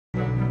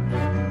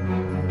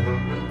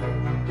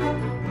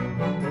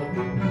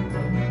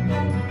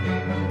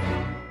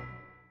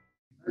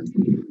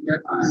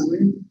Get on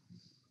win.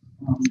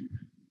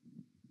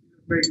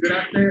 Very good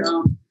out there. It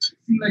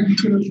seemed like you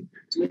could have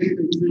made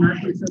the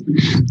international stuff.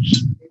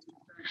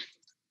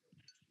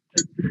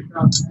 It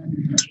was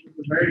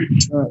a very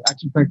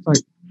action-packed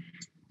fight.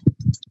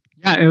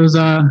 Yeah, it was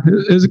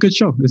a good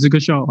show. It was a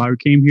good show. I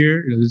came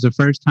here. It was the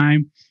first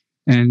time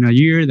in a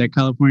year that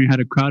California had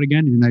a crowd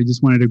again, and I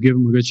just wanted to give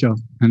them a good show,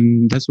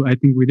 and that's what I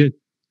think we did.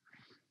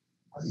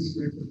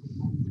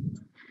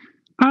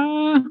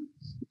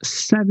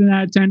 7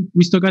 out of 10.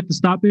 We still got the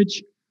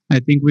stoppage. I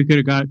think we could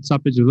have got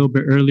stoppage a little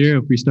bit earlier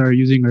if we started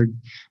using our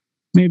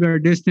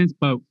distance.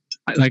 But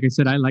like I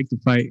said, I like to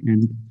fight,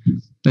 and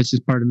that's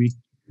just part of me.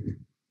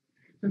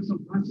 Took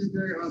some punches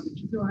there. Did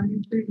you feel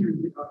anything?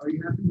 Are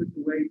you happy with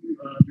the way you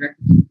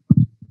reacted?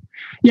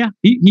 Yeah,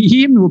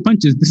 he hit me with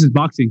punches. This is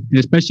boxing,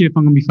 especially if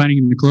I'm gonna be fighting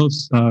in the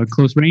close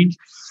range.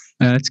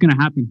 It's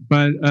gonna happen.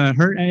 But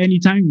hurt at any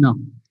time? No.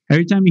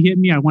 Every time he hit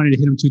me, I wanted to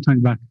hit him 2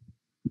 times back.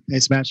 Hey,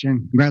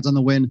 Sebastian, congrats on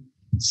the win.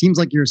 Seems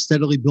like you're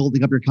steadily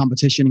building up your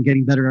competition and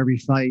getting better every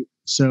fight.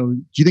 So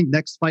do you think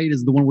next fight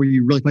is the one where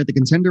you really fight the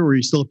contender, or are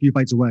you still a few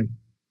fights away?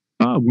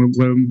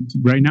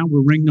 Right now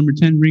we're ranked number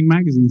 10 Ring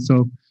Magazine.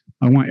 So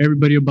I want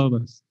everybody above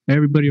us.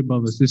 Everybody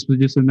above us. This was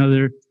just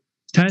another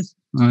test,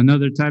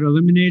 another title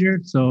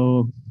eliminator.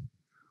 So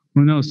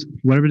who knows?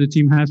 Whatever the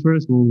team has for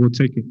us, we'll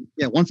take it.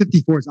 Yeah,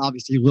 154 is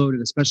obviously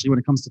loaded, especially when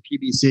it comes to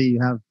PBC.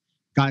 You have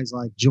guys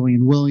like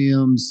Julian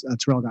Williams,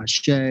 Terrell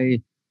Gausha.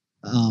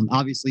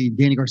 Obviously,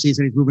 Danny Garcia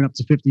said he's moving up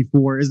to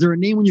 54. Is there a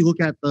name when you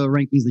look at the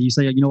rankings that you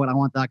say, you know what, I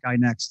want that guy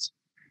next?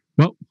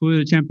 Well, who are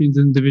the champions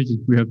in the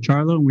division? We have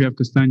Charlo and we have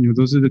Castaño.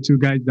 Those are the 2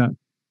 guys that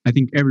I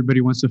think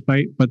everybody wants to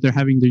fight, but they're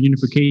having their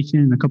unification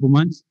in a couple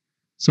months.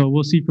 So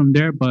we'll see from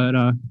there. But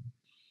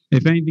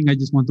if anything, I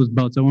just want those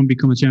belts. I want to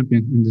become a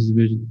champion in this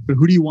division. But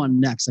who do you want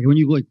next? Like when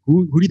you like,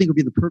 who do you think would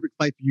be the perfect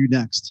fight for you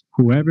next?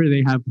 Whoever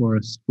they have for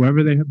us.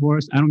 Whoever they have for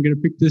us. I don't get to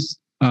pick this.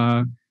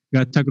 Got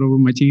to talk it over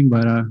with my team,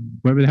 but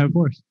whoever they have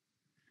for us.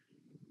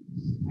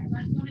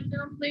 Last one to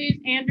film, please,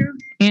 Andrew.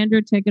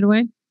 Andrew, take it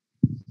away.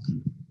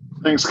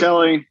 Thanks,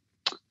 Kelly.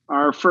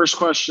 Our first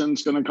question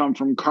is going to come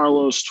from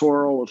Carlos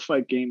Toro with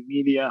Fight Game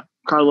Media.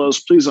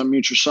 Carlos, please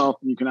unmute yourself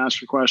and you can ask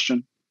your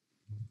question.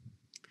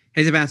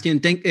 Hey, Sebastian,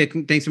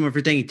 thanks so much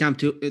for taking time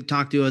to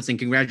talk to us, and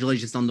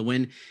congratulations on the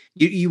win.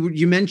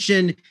 You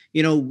mentioned,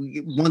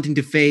 wanting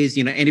to face,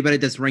 anybody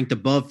that's ranked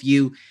above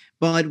you.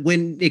 But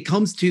when it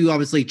comes to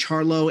obviously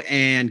Charlo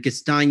and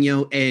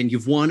Castaño, and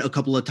you've won a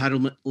couple of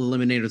title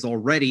eliminators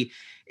already,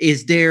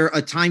 is there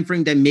a time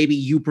frame that maybe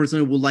you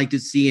personally would like to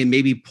see and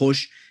maybe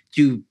push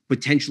to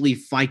potentially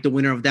fight the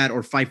winner of that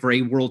or fight for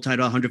a world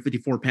title,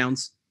 154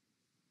 pounds?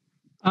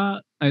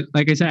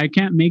 Like I said, I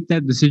can't make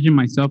that decision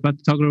myself. I have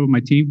to talk it over with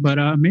my team. But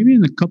maybe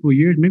in a couple of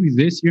years, maybe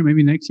this year,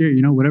 maybe next year,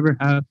 whatever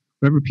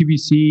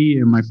PBC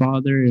and my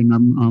father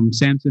and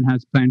Samson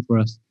has planned for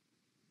us.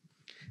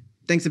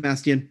 Thanks,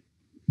 Sebastian.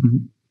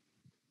 Mm-hmm.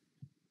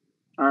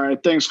 All right.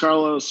 Thanks,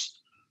 Carlos.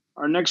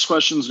 Our next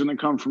question is going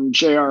to come from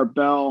JR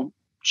Bell.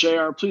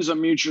 JR, please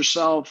unmute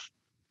yourself,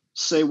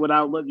 say what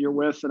outlet you're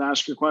with, and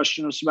ask your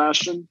question of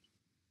Sebastian.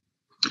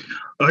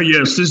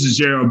 Yes, this is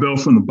JR Bell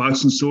from the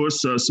Boxing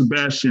Source.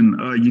 Sebastian,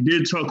 you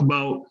did talk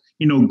about,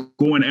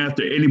 going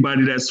after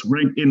anybody that's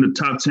ranked in the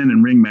top 10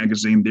 in Ring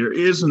Magazine. There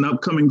is an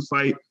upcoming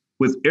fight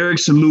with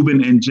Erickson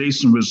Lubin and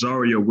Jason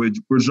Rosario, with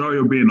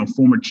Rosario being a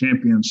former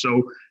champion.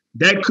 So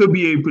that could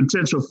be a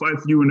potential fight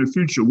for you in the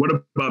future. What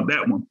about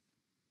that one?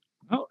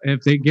 Oh,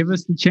 if they give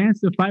us the chance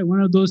to fight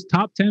one of those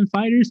top 10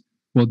 fighters,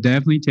 we'll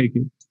definitely take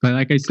it. But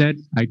like I said,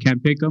 I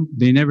can't pick them.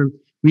 We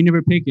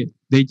never pick it.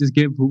 They just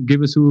give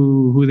us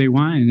who they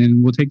want, and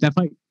then we'll take that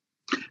fight.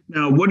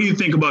 Now, what do you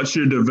think about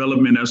your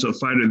development as a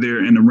fighter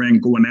there in the ring,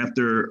 going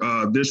after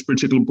this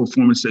particular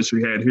performance that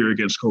you had here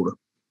against Cota?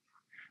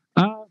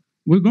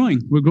 We're growing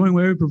with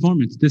every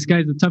performance. This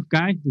guy's a tough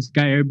guy. This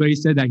guy, everybody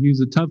said that he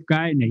was a tough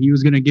guy and that he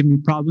was going to give me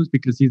problems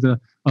because he's a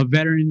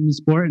veteran in the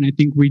sport. And I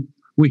think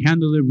we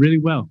handled it really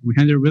well.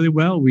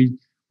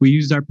 We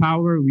used our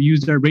power. We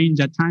used our range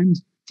at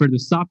times for the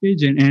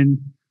stoppage, and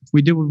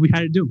we did what we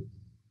had to do.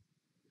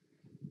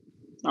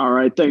 All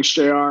right. Thanks,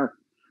 JR.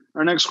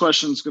 Our next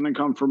question is going to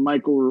come from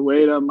Michael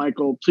Rueda.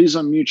 Michael, please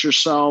unmute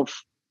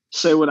yourself,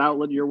 say what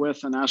outlet you're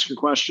with, and ask your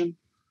question.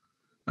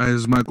 Hi, this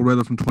is Michael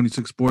Rueda from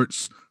 26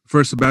 Sports.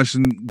 First,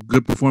 Sebastian,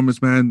 good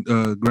performance, man.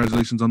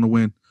 Congratulations on the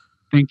win.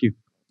 Thank you.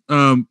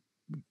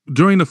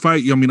 During the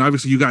fight,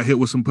 obviously you got hit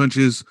with some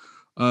punches.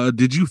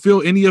 Did you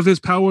feel any of his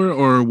power,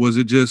 or was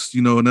it just,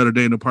 another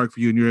day in the park for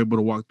you and you're able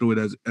to walk through it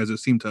as it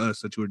seemed to us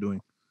that you were doing?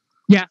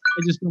 Yeah,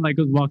 I just feel like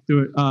I walked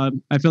through it.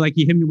 I feel like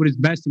he hit me with his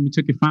best and we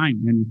took it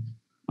fine. And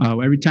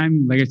every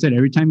time, like I said,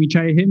 every time he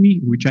tried to hit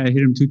me, we try to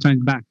hit him 2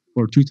 times back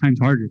or 2 times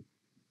harder.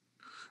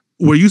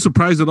 Were you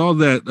surprised at all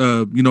that,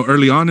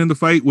 early on in the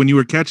fight when you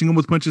were catching him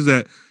with punches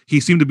that he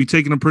seemed to be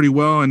taking them pretty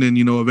well, and then,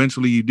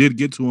 eventually you did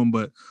get to him?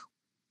 But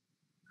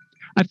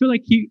I feel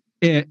like he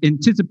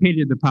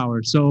anticipated the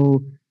power.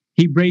 So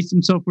he braced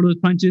himself for those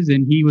punches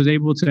and he was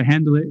able to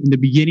handle it in the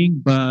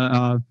beginning.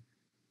 But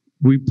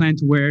we plan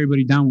to wear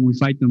everybody down when we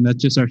fight them.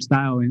 That's just our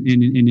style, and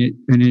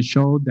it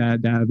showed that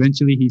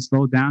eventually he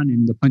slowed down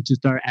and the punches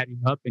started adding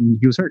up, and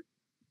he was hurt.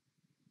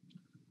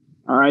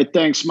 All right.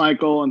 Thanks,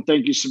 Michael. And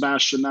thank you,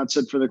 Sebastian. That's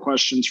it for the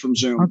questions from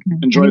Zoom. Okay.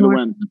 Enjoy the Anyone win.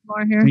 on the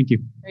floor here? Thank you.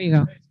 There you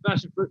go.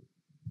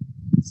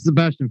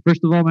 Sebastian,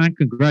 first of all, man,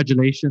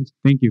 congratulations.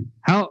 Thank you.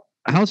 How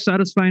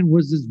satisfying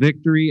was this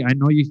victory? I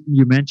know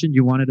you mentioned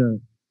you wanted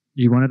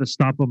to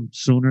stop him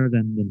sooner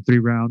than 3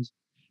 rounds.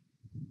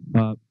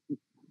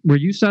 Were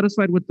you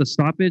satisfied with the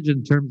stoppage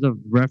in terms of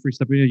referee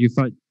stepping in? You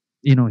thought,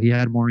 he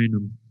had more in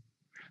him?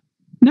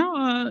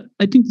 No,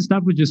 I think the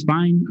stop was just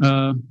fine.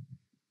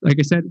 Like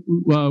I said,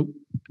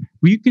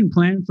 we can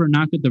plan for a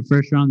knockout the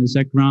first round, the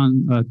second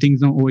round. Things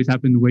don't always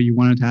happen the way you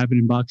want it to happen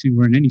in boxing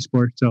or in any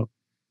sport. So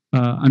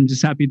I'm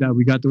just happy that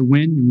we got the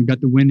win, and we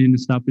got the win in a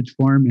stoppage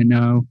form,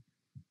 and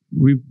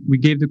we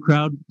gave the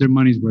crowd their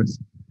money's worth.